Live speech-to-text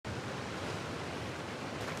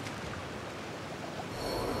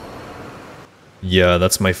Yeah,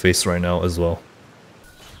 that's my face right now as well.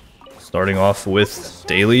 Starting off with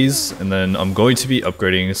dailies, and then I'm going to be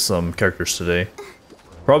upgrading some characters today.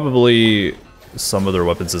 Probably some other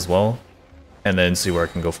weapons as well, and then see where I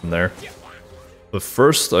can go from there. But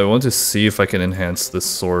first, I want to see if I can enhance this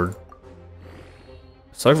sword.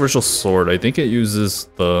 Sacrificial sword, I think it uses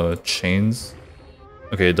the chains.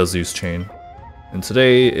 Okay, it does use chain. And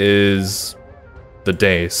today is the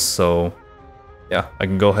day, so yeah, I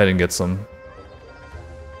can go ahead and get some.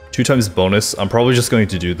 2 times bonus. I'm probably just going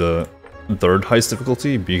to do the 3rd highest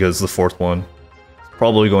difficulty because the 4th one is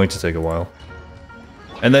probably going to take a while.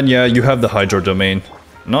 And then yeah, you have the Hydro domain.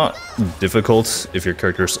 Not difficult if your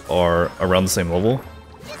characters are around the same level,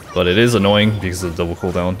 but it is annoying because of the double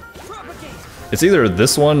cooldown. It's either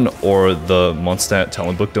this one or the Mondstadt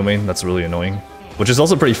talent book domain that's really annoying, which is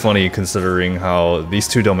also pretty funny considering how these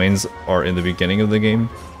 2 domains are in the beginning of the game,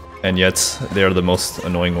 and yet they are the most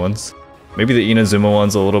annoying ones. Maybe the Inazuma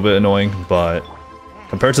one's a little bit annoying, but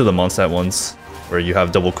compared to the Mondstadt ones, where you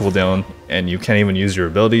have double cooldown and you can't even use your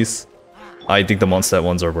abilities, I think the Mondstadt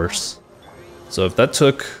ones are worse. So if that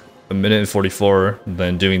took 1 minute and 44,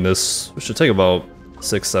 then doing this should take about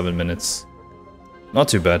 6-7 minutes. Not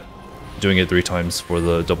too bad. Doing it 3 times for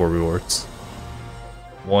the double rewards.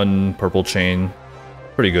 1 purple chain.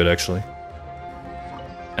 Pretty good actually.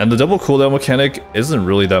 And the double cooldown mechanic isn't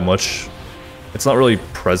really that much. It's not really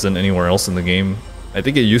present anywhere else in the game. I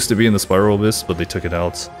think it used to be in the Spiral Abyss, but they took it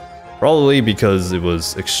out. Probably because it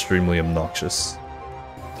was extremely obnoxious.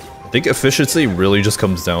 I think efficiency really just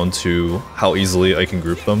comes down to how easily I can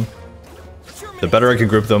group them. The better I can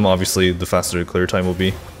group them, obviously, the faster the clear time will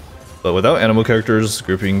be. But without animal characters,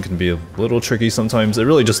 grouping can be a little tricky sometimes. It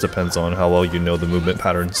really just depends on how well you know the movement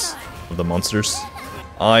patterns of the monsters.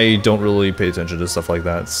 I don't really pay attention to stuff like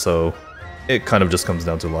that, so it kind of just comes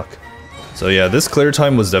down to luck. So yeah, this clear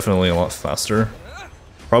time was definitely a lot faster.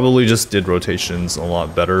 Probably just did rotations a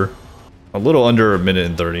lot better. A little under 1 minute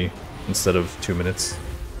and 30 instead of 2 minutes.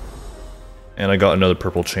 And I got another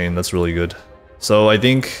purple chain, that's really good. So I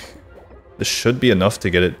think this should be enough to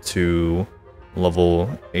get it to level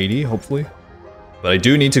 80, hopefully. But I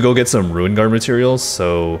do need to go get some Ruin Guard materials,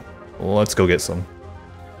 so let's go get some.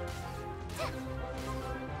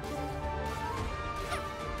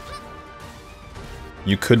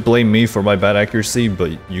 You could blame me for my bad accuracy,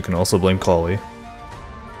 but you can also blame Kali.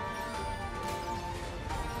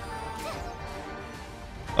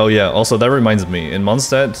 Oh yeah, also that reminds me, in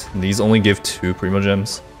Mondstadt, these only give 2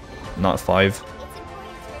 Primogems, not 5.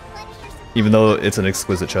 Even though it's an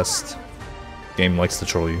exquisite chest. Game likes to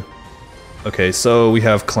troll you. Okay, so we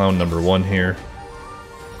have clown number 1 here.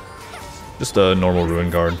 Just a normal Ruin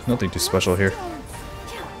Guard, nothing too special here.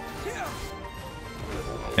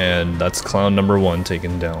 And that's clown number 1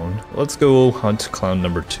 taken down. Let's go hunt clown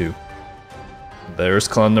number 2. There's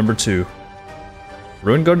clown number 2.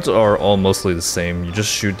 Ruin Guards are all mostly the same. You just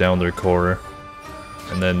shoot down their core,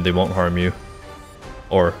 and then they won't harm you.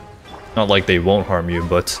 Or, not like they won't harm you,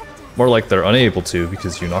 but more like they're unable to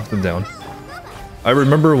because you knock them down. I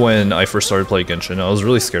remember when I first started playing Genshin, I was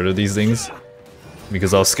really scared of these things.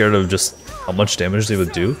 Because I was scared of just how much damage they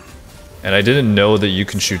would do. And I didn't know that you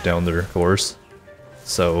can shoot down their cores.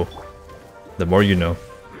 So, the more you know.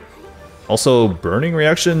 Also, burning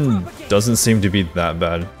reaction doesn't seem to be that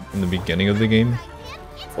bad in the beginning of the game.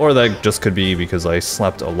 Or that just could be because I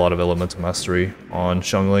slapped a lot of elemental mastery on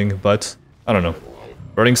Xiangling, but I don't know.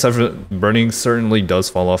 Burning certainly does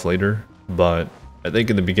fall off later, but I think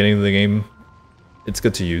in the beginning of the game, it's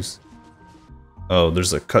good to use. Oh,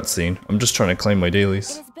 there's a cutscene. I'm just trying to claim my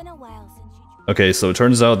dailies. Okay, so it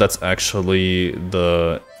turns out that's actually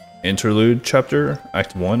the interlude chapter,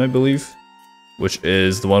 Act 1, I believe, which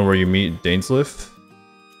is the one where you meet Dainsleif.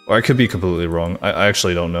 Or I could be completely wrong. I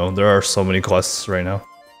actually don't know. There are so many quests right now.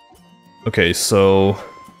 Okay, so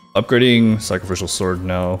upgrading Sacrificial Sword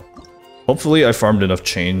now. Hopefully I farmed enough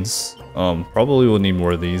chains. Probably will need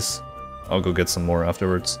more of these. I'll go get some more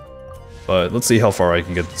afterwards. But let's see how far I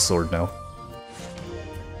can get the sword now.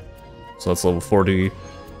 So that's level 40.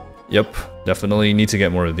 Yep, definitely need to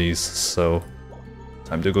get more of these, so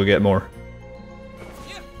time to go get more.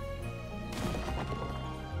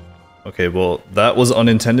 Okay, well, that was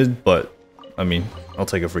unintended, but I mean, I'll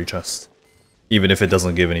take a free chest. Even if it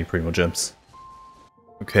doesn't give any Primogems.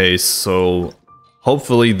 Okay, so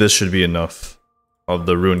hopefully this should be enough of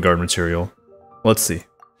the Ruin Guard material. Let's see.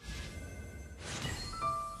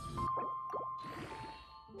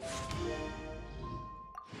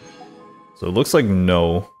 So it looks like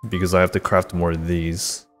no, because I have to craft more of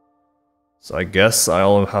these. So I guess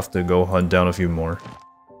I'll have to go hunt down a few more.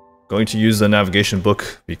 Going to use the navigation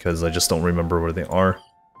book, because I just don't remember where they are.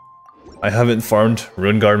 I haven't farmed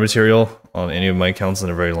Rune Guard material on any of my accounts in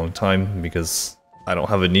a very long time because I don't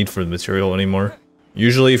have a need for the material anymore.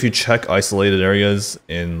 Usually if you check isolated areas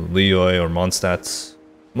in Liyue or Mondstadt,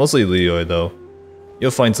 mostly Liyue though,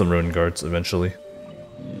 you'll find some Rune Guards eventually.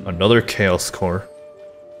 Another Chaos Core.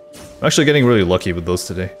 I'm actually getting really lucky with those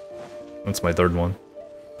today. That's my third one.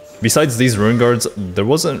 Besides these Rune Guards, there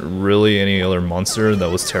wasn't really any other monster that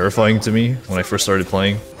was terrifying to me when I first started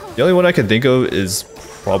playing. The only one I can think of is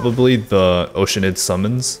probably the Oceanid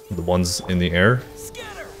summons, the ones in the air.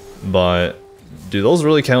 But do those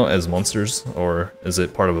really count as monsters, or is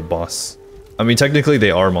it part of a boss? I mean, technically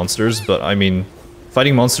they are monsters, but I mean,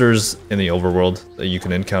 fighting monsters in the overworld that you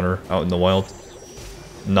can encounter out in the wild,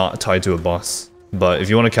 not tied to a boss. But if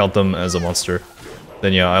you want to count them as a monster,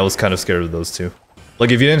 then yeah, I was kind of scared of those too.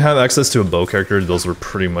 Like, if you didn't have access to a bow character, those were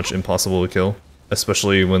pretty much impossible to kill,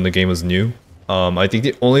 especially when the game was new. I think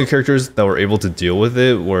the only characters that were able to deal with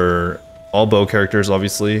it were all bow characters,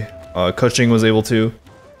 obviously. Kuching was able to.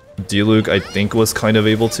 Diluc, I think, was kind of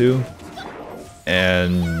able to.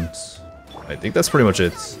 And I think that's pretty much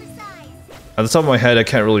it. At the top of my head, I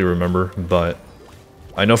can't really remember, but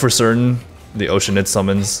I know for certain the Oceanid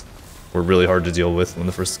summons were really hard to deal with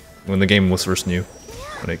when the game was first new,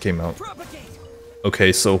 when it came out.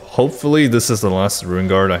 Okay, so hopefully this is the last Rune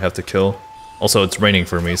Guard I have to kill. Also, it's raining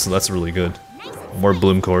for me, so that's really good. More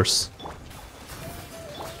Bloom Course.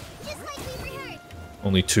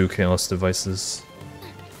 Only 2 Chaos devices.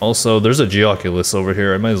 Also, there's a Geoculus over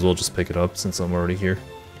here. I might as well just pick it up since I'm already here.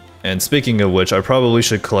 And speaking of which, I probably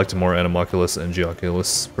should collect more Anemoculus and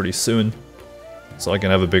Geoculus pretty soon, so I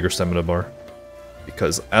can have a bigger stamina bar.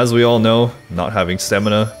 Because, as we all know, not having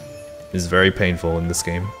stamina is very painful in this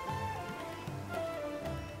game.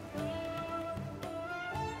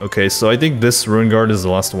 Okay, so I think this Rune Guard is the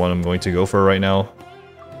last one I'm going to go for right now.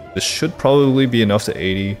 This should probably be enough to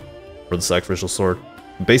 80 for the Sacrificial Sword.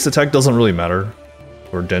 Base attack doesn't really matter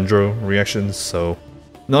for Dendro reactions, so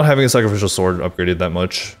not having a Sacrificial Sword upgraded that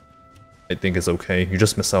much, I think is okay. You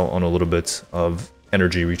just miss out on a little bit of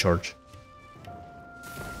energy recharge.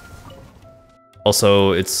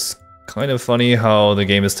 Also, it's kind of funny how the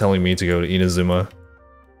game is telling me to go to Inazuma,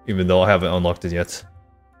 even though I haven't unlocked it yet. So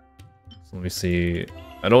let me see.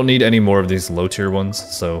 I don't need any more of these low tier ones,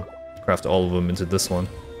 so craft all of them into this one.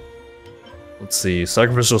 Let's see,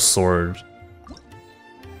 Sacrificial Sword.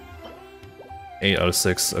 8 out of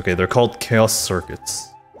 6. Okay, they're called Chaos Circuits.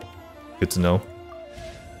 Good to know.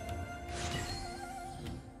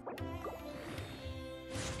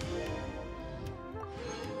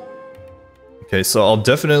 Okay, so I'll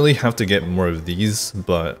definitely have to get more of these,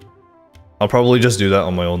 but I'll probably just do that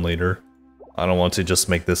on my own later. I don't want to just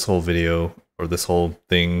make this whole video or this whole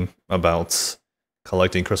thing about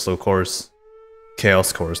collecting crystal cores.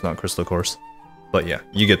 Chaos cores, not crystal cores. But yeah,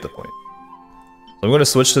 you get the point. So I'm going to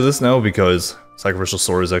switch to this now because Sacrificial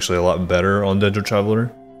Sword is actually a lot better on Dendro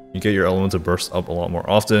Traveler. You get your Elemental Burst up a lot more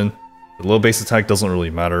often. The low base attack doesn't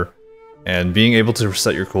really matter. And being able to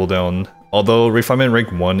reset your cooldown, although Refinement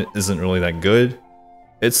Rank 1 isn't really that good,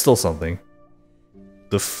 it's still something.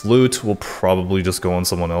 The Flute will probably just go on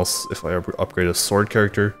someone else if I upgrade a sword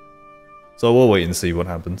character. So we'll wait and see what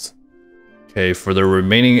happens. Okay, for the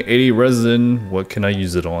remaining 80 resin, what can I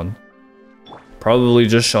use it on? Probably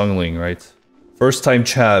just Xiangling, right? First time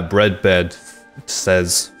chat, Bread Bed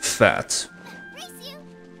says fat.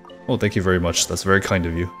 Oh, thank you very much. That's very kind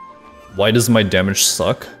of you. Why does my damage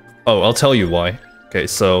suck? Oh, I'll tell you why. Okay,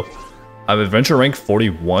 so I'm Adventure Rank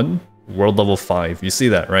 41, World Level 5. You see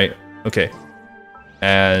that, right? Okay.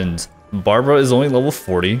 And Barbara is only level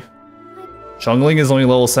 40. Xiangling is only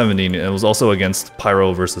level 17, and it was also against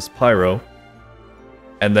Pyro versus Pyro.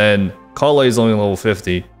 And then Kale is only level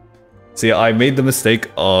 50. See, I made the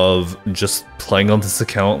mistake of just playing on this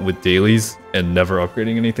account with dailies and never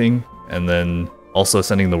upgrading anything, and then also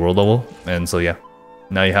ascending the world level. And so yeah,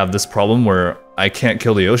 now you have this problem where I can't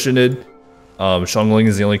kill the Oceanid. Xiangling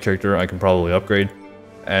is the only character I can probably upgrade,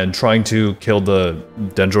 and trying to kill the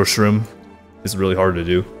Dendro Shroom is really hard to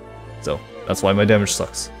do. So that's why my damage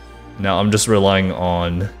sucks. Now I'm just relying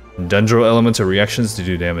on Dendro Elemental reactions to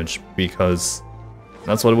do damage, because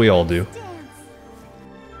that's what we all do.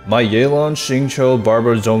 My Yelan, Xingqiu,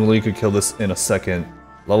 Barbara, Zhongli could kill this in a second.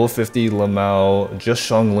 Level 50, Lamau, just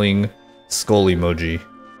Xiangling, skull emoji.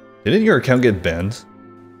 Didn't your account get banned?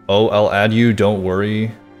 Oh, I'll add you, don't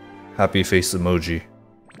worry. Happy face emoji.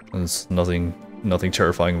 There's nothing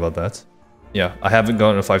terrifying about that. Yeah, I haven't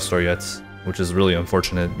gotten a 5-star yet, which is really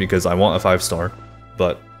unfortunate because I want a 5-star,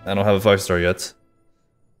 but I don't have a 5-star yet.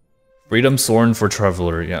 Freedom Sorn for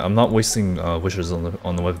Traveler. Yeah, I'm not wasting wishes on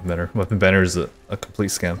the weapon banner. Weapon banner is a complete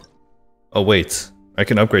scam. Oh wait, I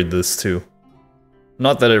can upgrade this too.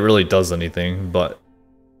 Not that it really does anything, but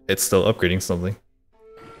it's still upgrading something.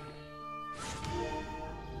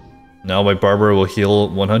 Now my Barbara will heal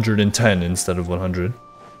 110 instead of 100.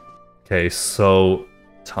 Okay, so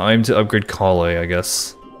time to upgrade Kale, I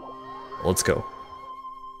guess. Let's go.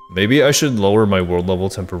 Maybe I should lower my world level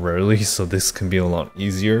temporarily so this can be a lot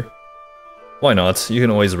easier. Why not? You can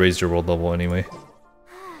always raise your world level anyway.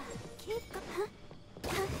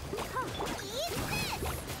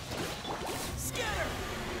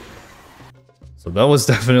 So that was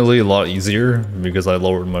definitely a lot easier because I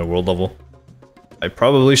lowered my world level. I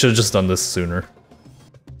probably should have just done this sooner.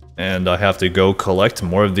 And I have to go collect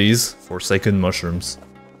more of these Forsaken Mushrooms.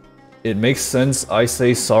 It makes sense I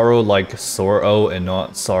say sorrow like sorrow and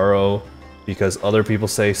not sorrow, because other people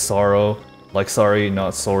say sorrow like sorry,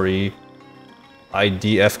 not sorry.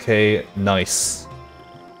 IDFK, nice.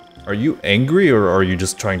 Are you angry or are you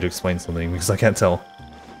just trying to explain something? Because I can't tell.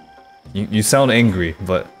 You sound angry,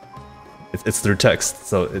 but it's through text,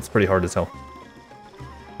 so it's pretty hard to tell.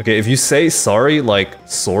 Okay, if you say sorry like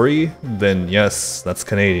sorry, then yes, that's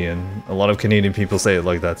Canadian. A lot of Canadian people say it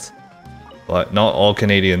like that. But not all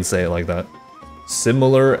Canadians say it like that.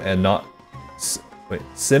 Similar and not... Wait,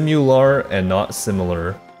 simular and not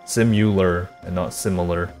similar. Simular and not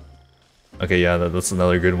similar. Okay, yeah, that's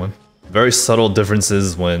another good one. Very subtle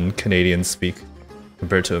differences when Canadians speak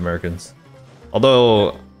compared to Americans.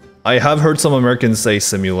 Although, I have heard some Americans say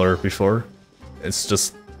similar before. It's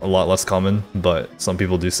just a lot less common, but some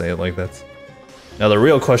people do say it like that. Now the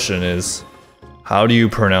real question is, how do you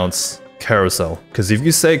pronounce carousel? Because if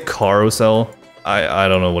you say carousel, I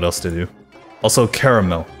don't know what else to do. Also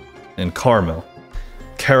caramel and caramel.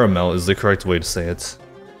 Caramel is the correct way to say it.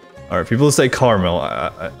 Alright, people say caramel,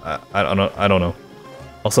 I don't know.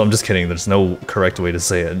 Also, I'm just kidding, there's no correct way to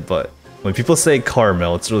say it, but when people say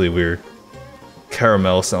caramel, it's really weird.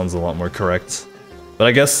 Caramel sounds a lot more correct. But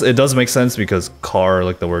I guess it does make sense because car,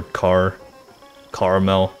 like the word car,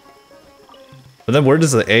 caramel. But then where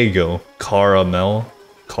does the A go? Caramel?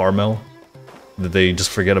 Caramel? Did they just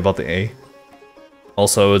forget about the A?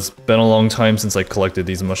 Also, it's been a long time since I collected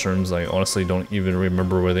these mushrooms. I honestly don't even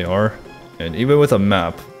remember where they are. And even with a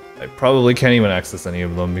map, I probably can't even access any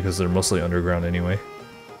of them because they're mostly underground anyway.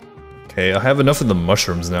 Okay, I have enough of the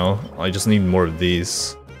mushrooms now. I just need more of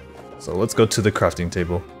these. So let's go to the crafting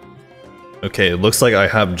table. Okay, it looks like I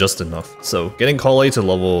have just enough. So getting Kale to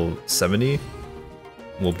level 70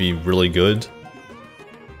 will be really good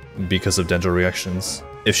because of Dendro reactions.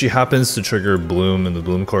 If she happens to trigger Bloom and the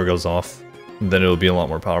Bloom core goes off, then it'll be a lot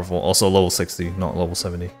more powerful. Also level 60, not level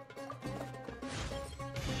 70.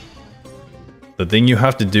 The thing you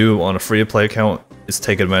have to do on a free-to-play account is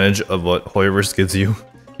take advantage of what Hoyoverse gives you,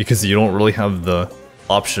 because you don't really have the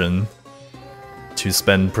option to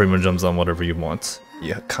spend Primo Gems on whatever you want.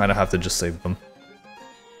 You kind of have to just save them.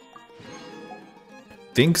 I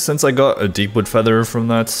think since I got a Deepwood Feather from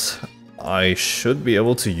that, I should be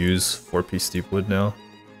able to use 4-piece Deepwood now.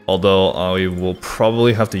 Although I will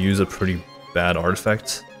probably have to use a pretty bad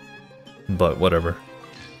artifact, but whatever.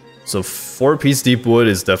 So 4-piece Deepwood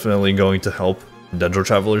is definitely going to help Dendro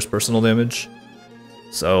Traveler's personal damage.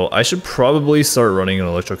 So I should probably start running an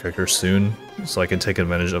Electro Kicker soon, so I can take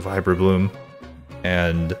advantage of Hyper Bloom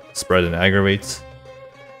and spread and aggravate.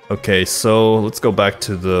 Okay, so let's go back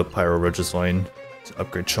to the Pyro Regisvine to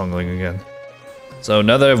upgrade Chongling again. So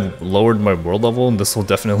now that I've lowered my world level, this will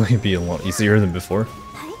definitely be a lot easier than before.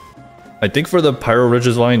 I think for the Pyro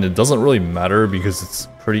Regisvine, it doesn't really matter because it's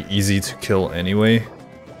pretty easy to kill anyway,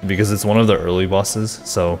 because it's one of the early bosses,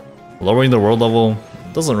 so lowering the world level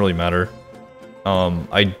doesn't really matter.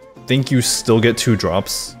 I think you still get 2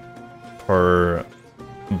 drops per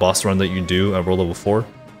boss run that you do at world level 4.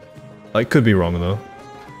 I could be wrong though.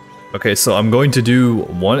 Okay, so I'm going to do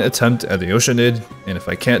 1 attempt at the Oceanid, and if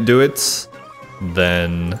I can't do it,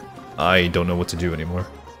 then I don't know what to do anymore.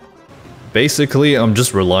 Basically, I'm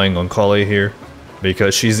just relying on Kale here,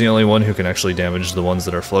 because she's the only one who can actually damage the ones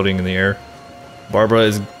that are floating in the air. Barbara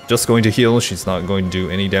is just going to heal, she's not going to do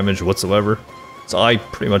any damage whatsoever. So I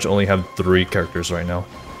pretty much only have 3 characters right now,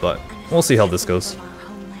 but we'll see how this goes.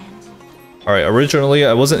 Alright, originally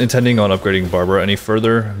I wasn't intending on upgrading Barbara any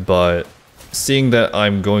further, but seeing that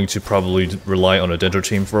I'm going to probably rely on a Dendro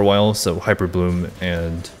team for a while, so Hyper Bloom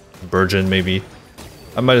and Burgeon maybe,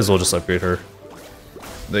 I might as well just upgrade her.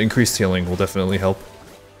 The increased healing will definitely help.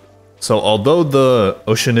 So although the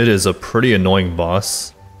Oceanid is a pretty annoying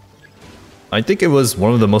boss, I think it was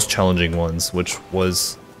one of the most challenging ones, which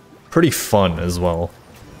was pretty fun as well.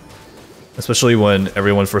 Especially when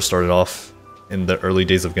everyone first started off in the early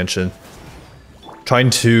days of Genshin. Trying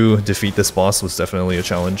to defeat this boss was definitely a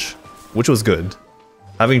challenge, which was good.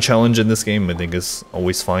 Having challenge in this game I think is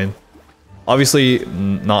always fine. Obviously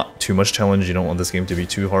not too much challenge, you don't want this game to be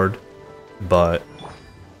too hard, but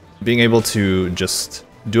being able to just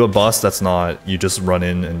do a boss that's not you just run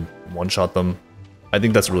in and one-shot them, I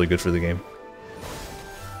think that's really good for the game.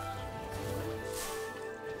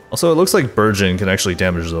 Also, it looks like Burgeon can actually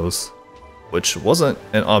damage those, which wasn't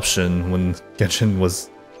an option when Genshin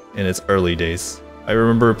was in its early days. I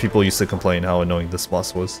remember people used to complain how annoying this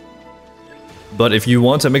boss was. But if you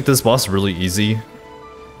want to make this boss really easy,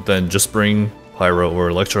 then just bring Pyro or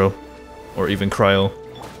Electro, or even Cryo.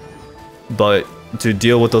 But to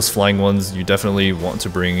deal with those flying ones, you definitely want to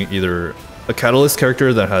bring either a Catalyst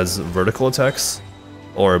character that has vertical attacks,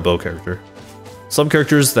 or a Bow character. Some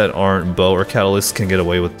characters that aren't Bow or Catalyst can get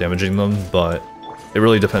away with damaging them, but it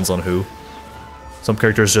really depends on who. Some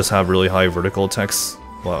characters just have really high vertical attacks,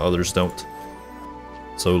 while others don't.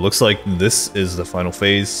 So it looks like this is the final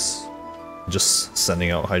phase. Just sending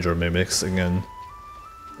out Hydro Mimics again.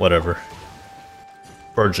 Whatever.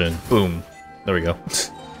 Burgeon. Boom. There we go.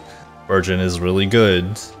 Burgeon is really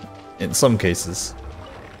good in some cases.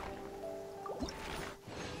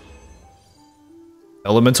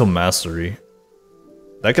 Elemental Mastery.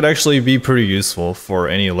 That could actually be pretty useful for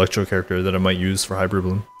any Electro character that I might use for Hyper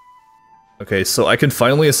Bloom. Okay, so I can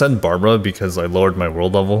finally ascend Barbara because I lowered my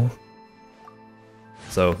world level.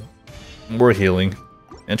 So, we're healing.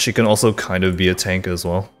 And she can also kind of be a tank as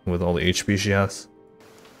well, with all the HP she has.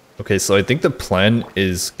 Okay, so I think the plan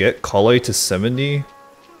is get Kale to 70,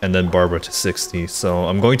 and then Barbara to 60. So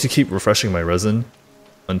I'm going to keep refreshing my resin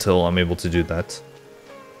until I'm able to do that.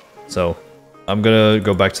 So I'm gonna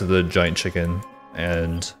go back to the giant chicken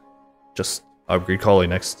and just upgrade Kale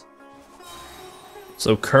next.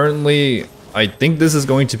 So currently, I think this is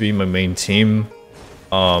going to be my main team.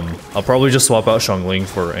 I'll probably just swap out Xiangling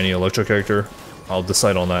for any Electro character. I'll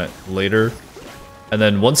decide on that later. And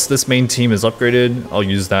then once this main team is upgraded, I'll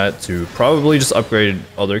use that to probably just upgrade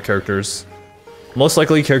other characters. Most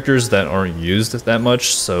likely characters that aren't used that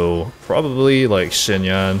much, so probably like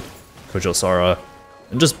Xinyan, Kojosara,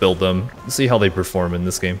 and just build them and see how they perform in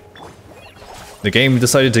this game. The game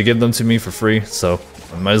decided to give them to me for free, so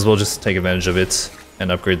I might as well just take advantage of it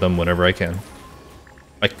and upgrade them whenever I can.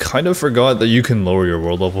 I kind of forgot that you can lower your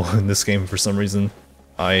world level in this game for some reason.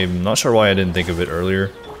 I'm not sure why I didn't think of it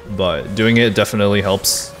earlier, but doing it definitely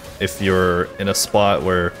helps if you're in a spot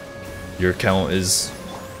where your count is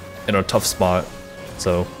in a tough spot.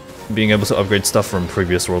 So being able to upgrade stuff from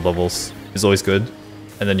previous world levels is always good,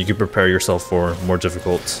 and then you can prepare yourself for more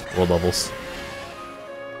difficult world levels.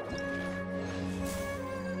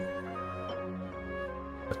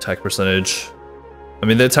 Attack percentage. I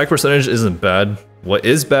mean, the attack percentage isn't bad. What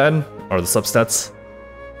is bad are the substats,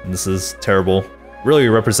 and this is terrible. Really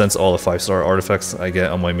represents all the 5-star artifacts I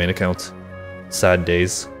get on my main account. Sad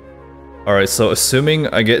days. Alright, so assuming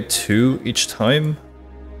I get 2 each time,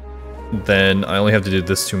 then I only have to do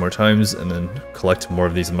this 2 more times and then collect more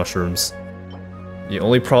of these mushrooms. The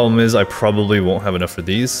only problem is I probably won't have enough for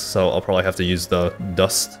these, so I'll probably have to use the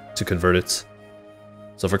dust to convert it.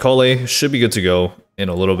 So for Kale, should be good to go in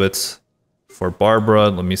a little bit. For Barbara,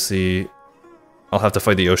 let me see. I'll have to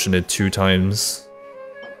fight the Oceanid 2 times.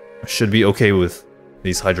 I should be okay with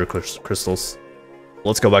these Hydro Crystals.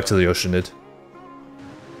 Let's go back to the Oceanid.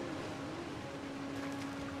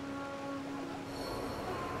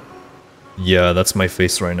 Yeah, that's my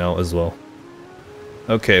face right now as well.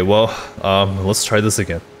 Okay, well, let's try this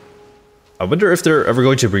again. I wonder if they're ever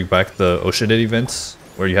going to bring back the Oceanid event,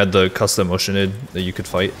 where you had the custom Oceanid that you could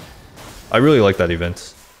fight. I really like that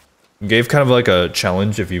event. It gave kind of like a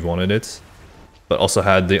challenge if you wanted it, but also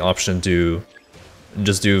had the option to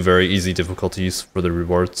just do very easy difficulties for the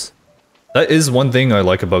rewards. That is one thing I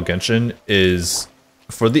like about Genshin, is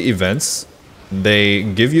for the events, they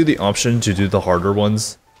give you the option to do the harder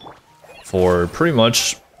ones for pretty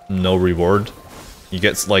much no reward. You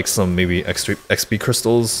get like some maybe XP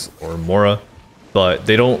crystals or Mora, but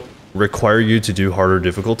they don't require you to do harder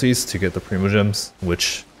difficulties to get the Primogems,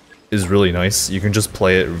 which is really nice. You can just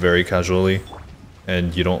play it very casually,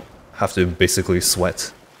 and you don't have to basically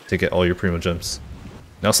sweat to get all your Primogems.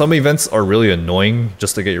 Now some events are really annoying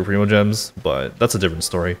just to get your Primogems, but that's a different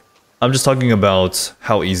story. I'm just talking about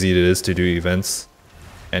how easy it is to do events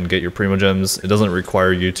and get your Primogems. It doesn't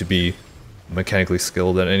require you to be mechanically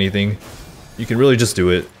skilled at anything. You can really just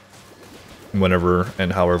do it whenever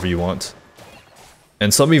and however you want.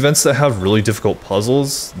 And some events that have really difficult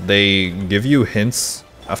puzzles, they give you hints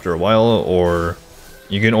after a while, or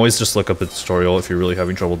you can always just look up a tutorial if you're really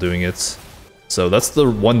having trouble doing it. So that's the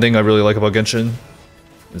one thing I really like about Genshin.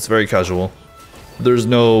 It's very casual. There's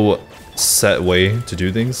no set way to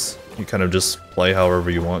do things. You kind of just play however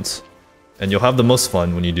you want. And you'll have the most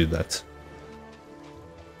fun when you do that.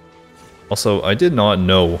 Also, I did not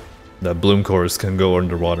know that bloom cores can go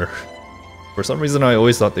underwater. For some reason, I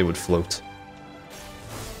always thought they would float.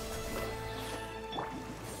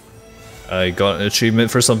 I got an achievement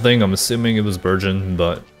for something. I'm assuming it was Burgeon,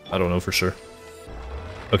 but I don't know for sure.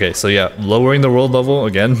 Okay, so yeah, lowering the world level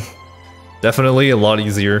again. Definitely a lot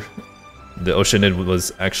easier. The Oceanid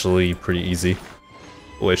was actually pretty easy,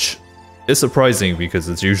 which is surprising because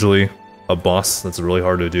it's usually a boss that's really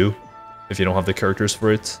hard to do if you don't have the characters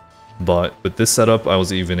for it. But with this setup, I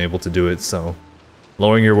was even able to do it, so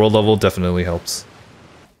lowering your world level definitely helps.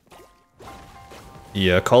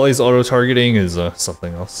 Yeah, Kale's auto-targeting is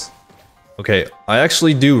something else. Okay, I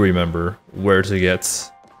actually do remember where to get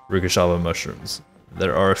Rikashaba mushrooms.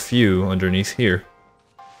 There are a few underneath here.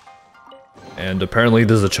 And apparently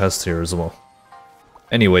there's a chest here as well.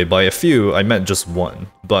 Anyway, by a few, I meant just one.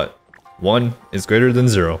 But 1 is greater than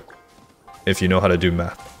 0. If you know how to do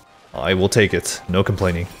math. I will take it, no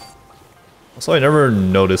complaining. Also, I never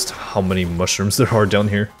noticed how many mushrooms there are down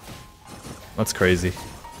here. That's crazy.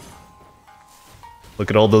 Look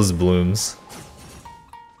at all those blooms.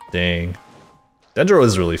 Dang. Dendro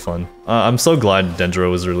is really fun. I'm so glad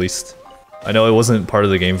Dendro was released. I know it wasn't part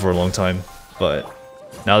of the game for a long time, but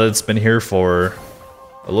now that it's been here for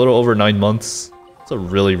a little over 9 months, it's a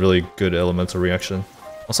really, really good elemental reaction.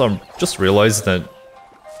 Also, I just realized that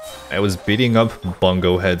I was beating up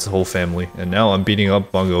Bongo Head's whole family, and now I'm beating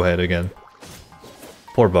up Bongo Head again.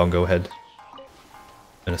 Poor Bongo Head.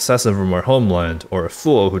 An assassin from our homeland, or a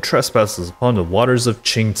fool who trespasses upon the waters of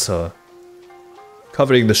Qingce.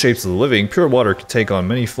 Coveting the shapes of the living, pure water can take on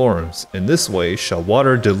many forms. In this way, shall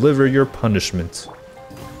water deliver your punishment.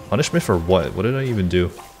 Punishment for what? What did I even do?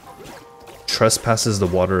 Trespasses the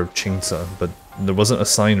water of Qingce, but there wasn't a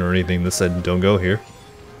sign or anything that said don't go here.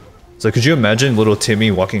 So could you imagine little Timmy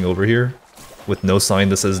walking over here with no sign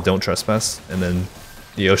that says don't trespass, and then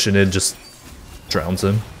the Oceanid just drowns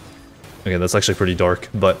him? Okay, that's actually pretty dark,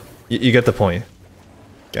 but you get the point.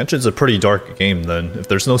 Genshin's a pretty dark game then, if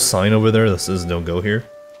there's no sign over there that says don't go here.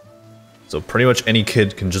 So pretty much any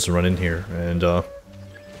kid can just run in here, and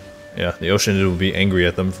yeah, the Oceanid will be angry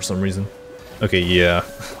at them for some reason. Okay, yeah.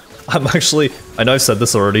 I know I've said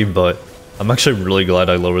this already, but I'm actually really glad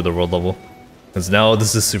I lowered the world level. Because now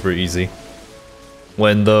this is super easy.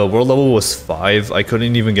 When the world level was 5, I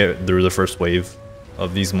couldn't even get through the first wave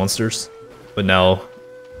of these monsters. But now,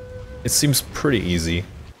 it seems pretty easy.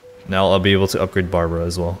 Now I'll be able to upgrade Barbara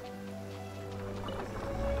as well.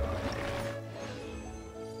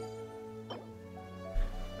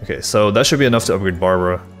 Okay, so that should be enough to upgrade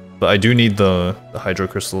Barbara. But I do need the Hydro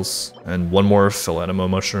Crystals and one more Philanimo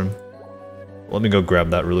Mushroom. Let me go grab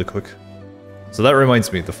that really quick. So that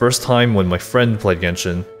reminds me, the first time when my friend played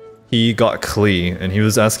Genshin, he got Klee, and he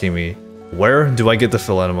was asking me, where do I get the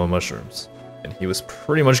Philanimo Mushrooms? And he was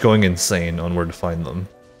pretty much going insane on where to find them.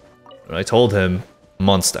 And I told him,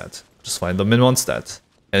 Mondstadt. Just find them in Mondstadt.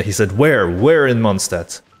 And he said, where? Where in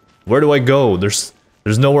Mondstadt? Where do I go? There's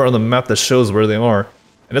nowhere on the map that shows where they are.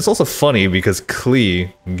 And it's also funny because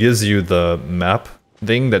Klee gives you the map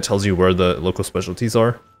thing that tells you where the local specialties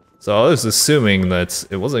are. So I was assuming that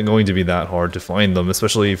it wasn't going to be that hard to find them,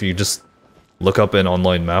 especially if you just look up an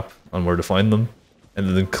online map on where to find them.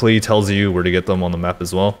 And then Klee tells you where to get them on the map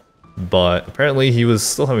as well. But apparently he was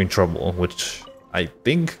still having trouble, which I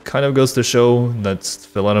think kind of goes to show that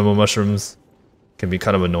Philanimo Mushrooms can be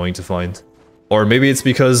kind of annoying to find. Or maybe it's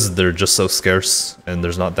because they're just so scarce and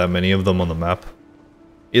there's not that many of them on the map.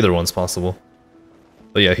 Either one's possible.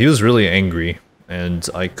 But yeah, he was really angry, and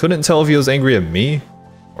I couldn't tell if he was angry at me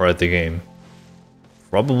or at the game.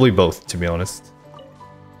 Probably both, to be honest.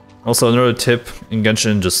 Also, another tip in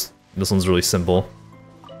Genshin, this one's really simple.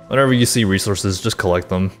 Whenever you see resources, just collect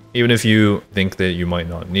them. Even if you think that you might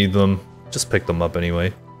not need them, just pick them up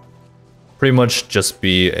anyway. Pretty much just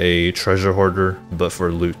be a treasure hoarder, but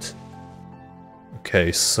for loot.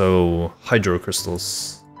 Okay, so Hydro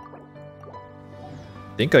Crystals.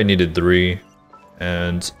 I think I needed 3,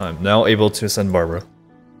 and I'm now able to send Barbara.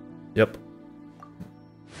 Yep.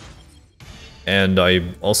 And I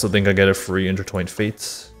also think I get a free Intertwined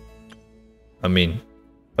Fate.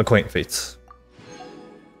 Acquaint Fates.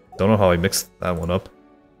 Don't know how I mixed that one up.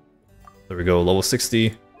 There we go, level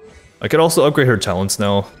 60. I could also upgrade her talents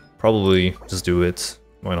now. Probably just do it.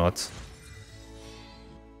 Why not?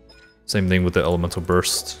 Same thing with the Elemental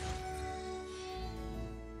Burst.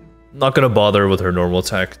 Not gonna bother with her normal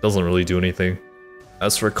attack, doesn't really do anything.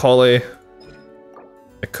 As for Kale,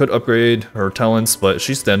 I could upgrade her talents, but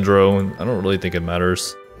she's Dendro, and I don't really think it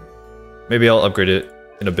matters. Maybe I'll upgrade it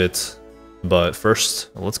in a bit. But first,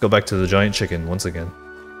 let's go back to the giant chicken once again.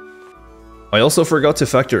 I also forgot to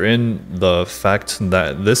factor in the fact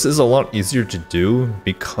that this is a lot easier to do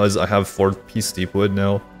because I have 4P steep wood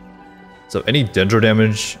now. So any dendro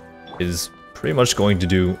damage is pretty much going to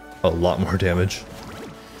do a lot more damage.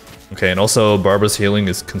 Okay, and also Barbara's healing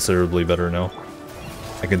is considerably better now.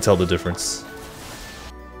 I can tell the difference.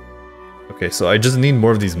 Okay, so I just need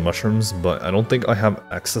more of these mushrooms, but I don't think I have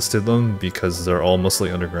access to them because they're all mostly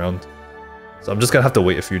underground. So I'm just gonna have to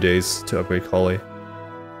wait a few days to upgrade Kali.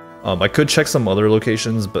 I could check some other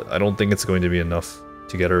locations, but I don't think it's going to be enough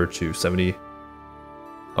to get her to 70.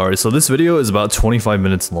 Alright, so this video is about 25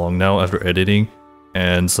 minutes long now after editing,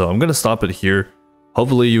 and so I'm gonna stop it here.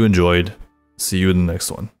 Hopefully you enjoyed. See you in the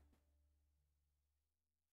next one.